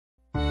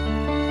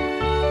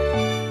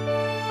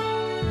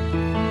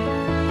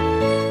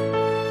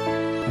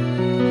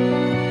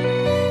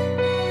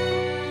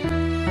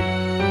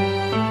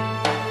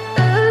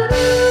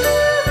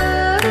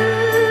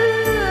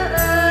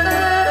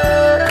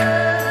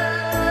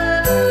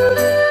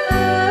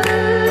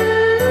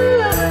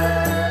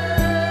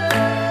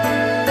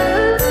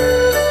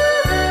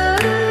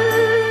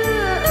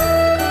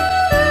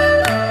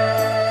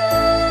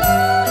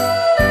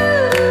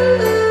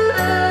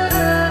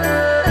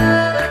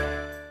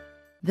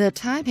The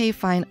Taipei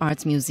Fine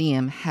Arts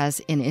Museum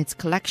has in its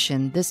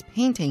collection this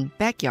painting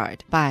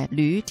Backyard by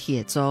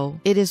Tieh-chou.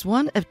 It is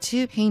one of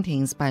two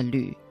paintings by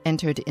Lü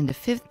entered in the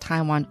 5th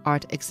Taiwan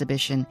Art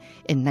Exhibition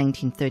in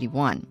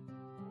 1931.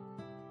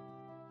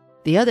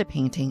 The other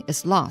painting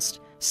is lost,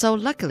 so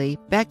luckily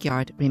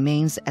Backyard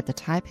remains at the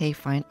Taipei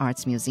Fine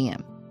Arts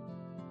Museum.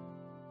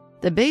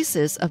 The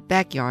basis of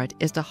Backyard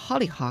is the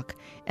hollyhock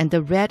and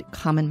the red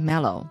common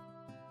mallow.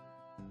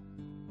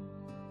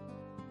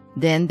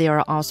 Then there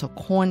are also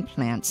corn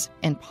plants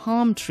and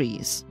palm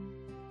trees.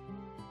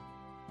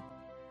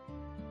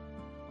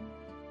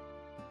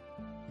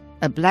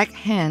 A black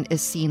hen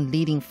is seen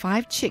leading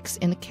 5 chicks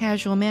in a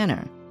casual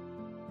manner.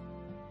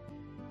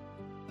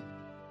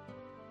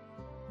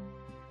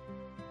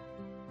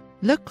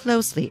 Look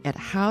closely at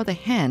how the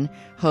hen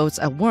holds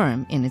a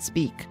worm in its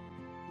beak.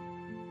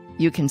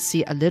 You can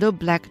see a little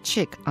black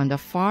chick on the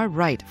far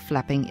right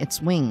flapping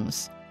its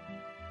wings,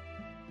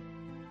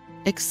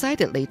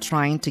 excitedly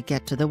trying to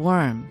get to the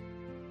worm.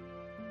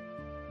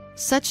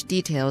 Such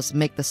details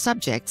make the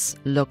subjects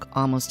look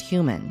almost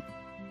human.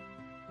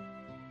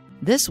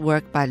 This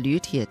work by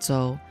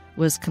Tieh-chou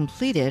was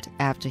completed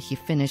after he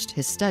finished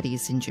his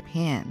studies in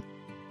Japan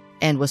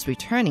and was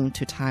returning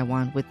to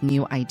Taiwan with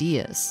new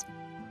ideas.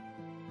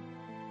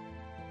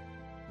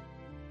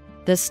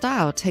 The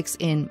style takes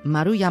in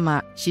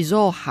Maruyama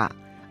Shizoha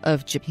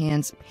of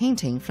Japan's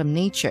painting from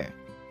nature.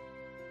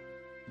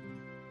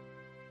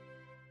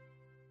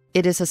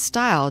 It is a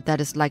style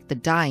that is like the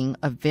dyeing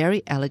of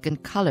very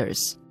elegant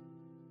colors.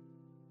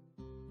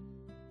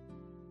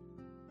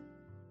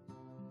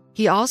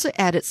 He also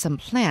added some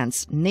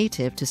plants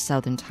native to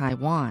southern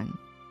Taiwan.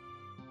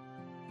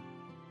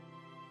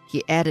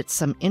 He added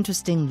some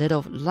interesting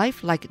little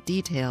lifelike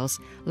details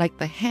like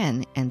the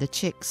hen and the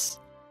chicks.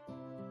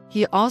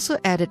 He also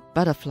added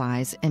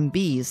butterflies and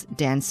bees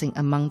dancing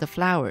among the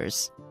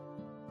flowers.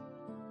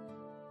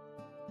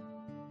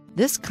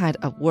 This kind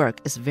of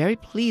work is very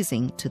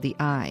pleasing to the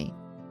eye.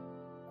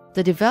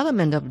 The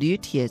development of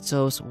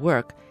Tieh-chou's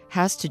work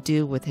has to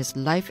do with his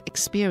life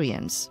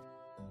experience.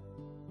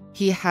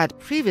 He had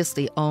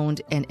previously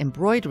owned an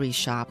embroidery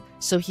shop,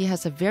 so he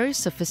has a very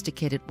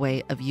sophisticated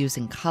way of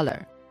using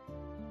color.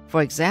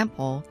 For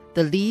example,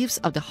 the leaves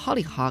of the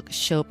hollyhock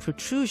show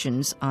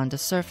protrusions on the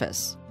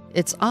surface.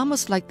 It's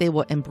almost like they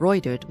were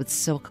embroidered with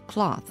silk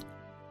cloth.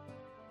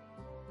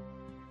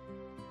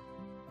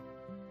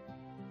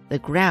 The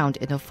ground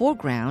in the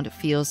foreground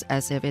feels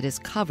as if it is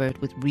covered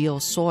with real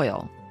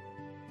soil.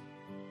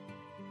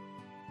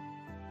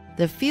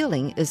 The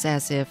feeling is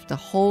as if the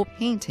whole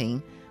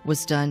painting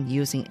was done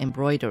using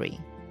embroidery.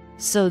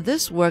 So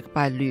this work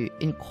by Lü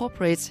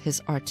incorporates his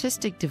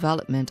artistic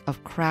development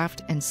of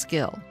craft and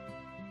skill.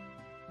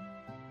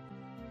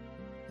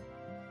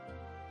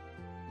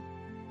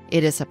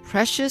 It is a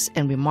precious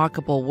and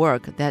remarkable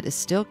work that is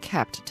still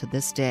kept to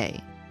this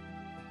day.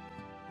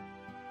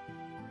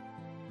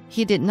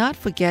 He did not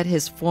forget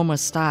his former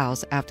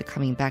styles after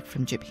coming back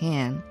from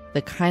Japan,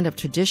 the kind of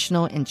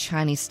traditional and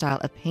Chinese style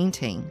of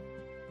painting,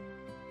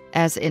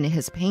 as in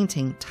his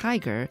painting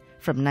Tiger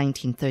from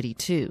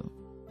 1932.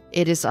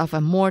 It is of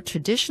a more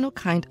traditional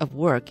kind of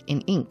work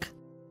in ink.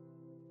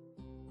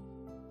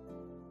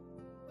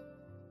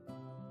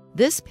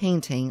 This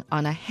painting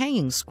on a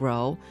hanging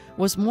scroll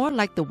was more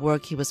like the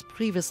work he was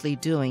previously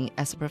doing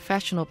as a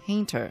professional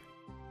painter,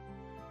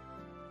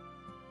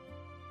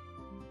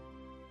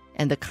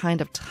 and the kind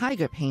of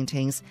tiger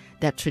paintings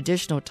that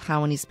traditional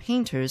Taiwanese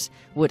painters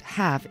would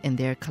have in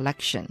their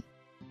collection.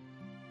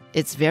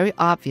 It's very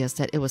obvious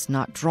that it was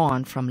not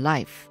drawn from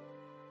life.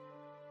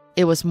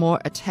 It was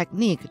more a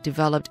technique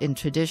developed in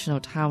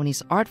traditional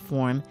Taiwanese art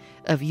form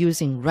of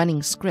using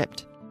running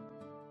script.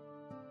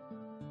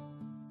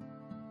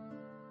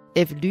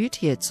 If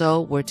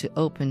Tieh-chou were to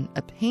open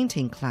a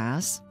painting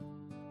class,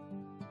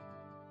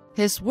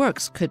 his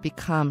works could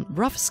become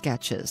rough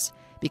sketches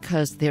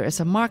because there is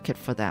a market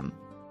for them.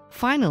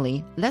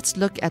 Finally, let's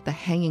look at the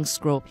hanging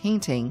scroll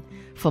painting,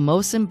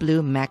 Formosan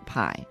Blue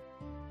Magpie.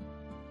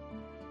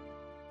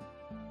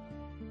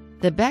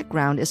 The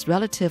background is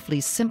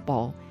relatively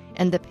simple,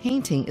 and the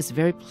painting is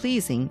very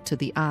pleasing to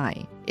the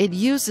eye. It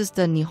uses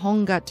the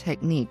Nihonga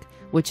technique,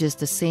 which is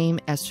the same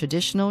as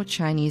traditional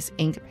Chinese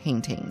ink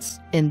paintings.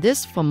 In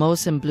this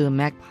Formosan Blue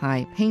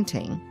Magpie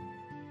painting,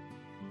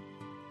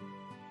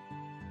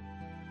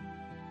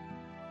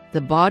 the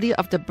body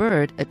of the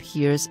bird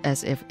appears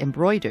as if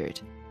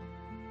embroidered.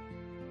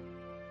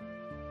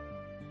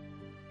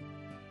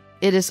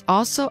 It is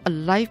also a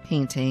life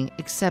painting,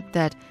 except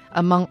that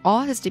among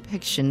all his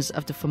depictions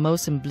of the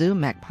Formosan Blue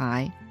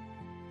Magpie,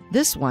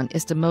 this one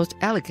is the most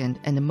elegant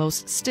and the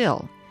most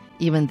still,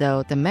 even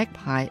though the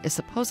magpie is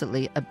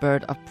supposedly a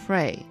bird of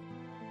prey.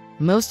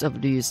 Most of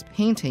Lü's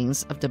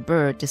paintings of the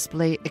bird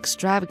display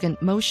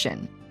extravagant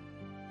motion.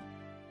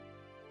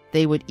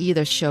 They would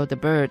either show the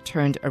bird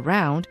turned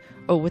around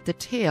or with the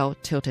tail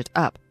tilted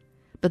up,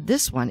 but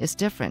this one is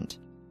different.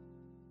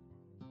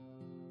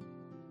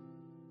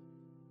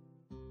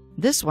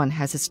 This one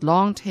has its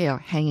long tail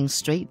hanging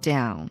straight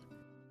down.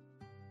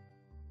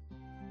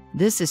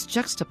 This is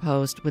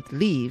juxtaposed with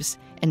leaves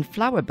and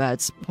flower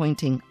buds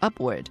pointing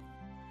upward.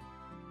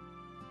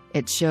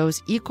 It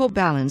shows equal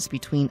balance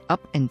between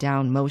up and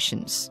down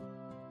motions.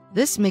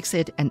 This makes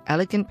it an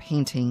elegant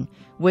painting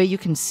where you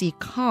can see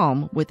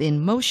calm within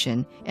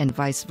motion and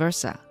vice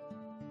versa.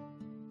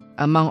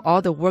 Among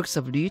all the works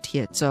of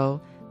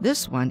Tieh-chou,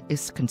 this one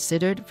is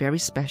considered very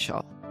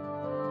special.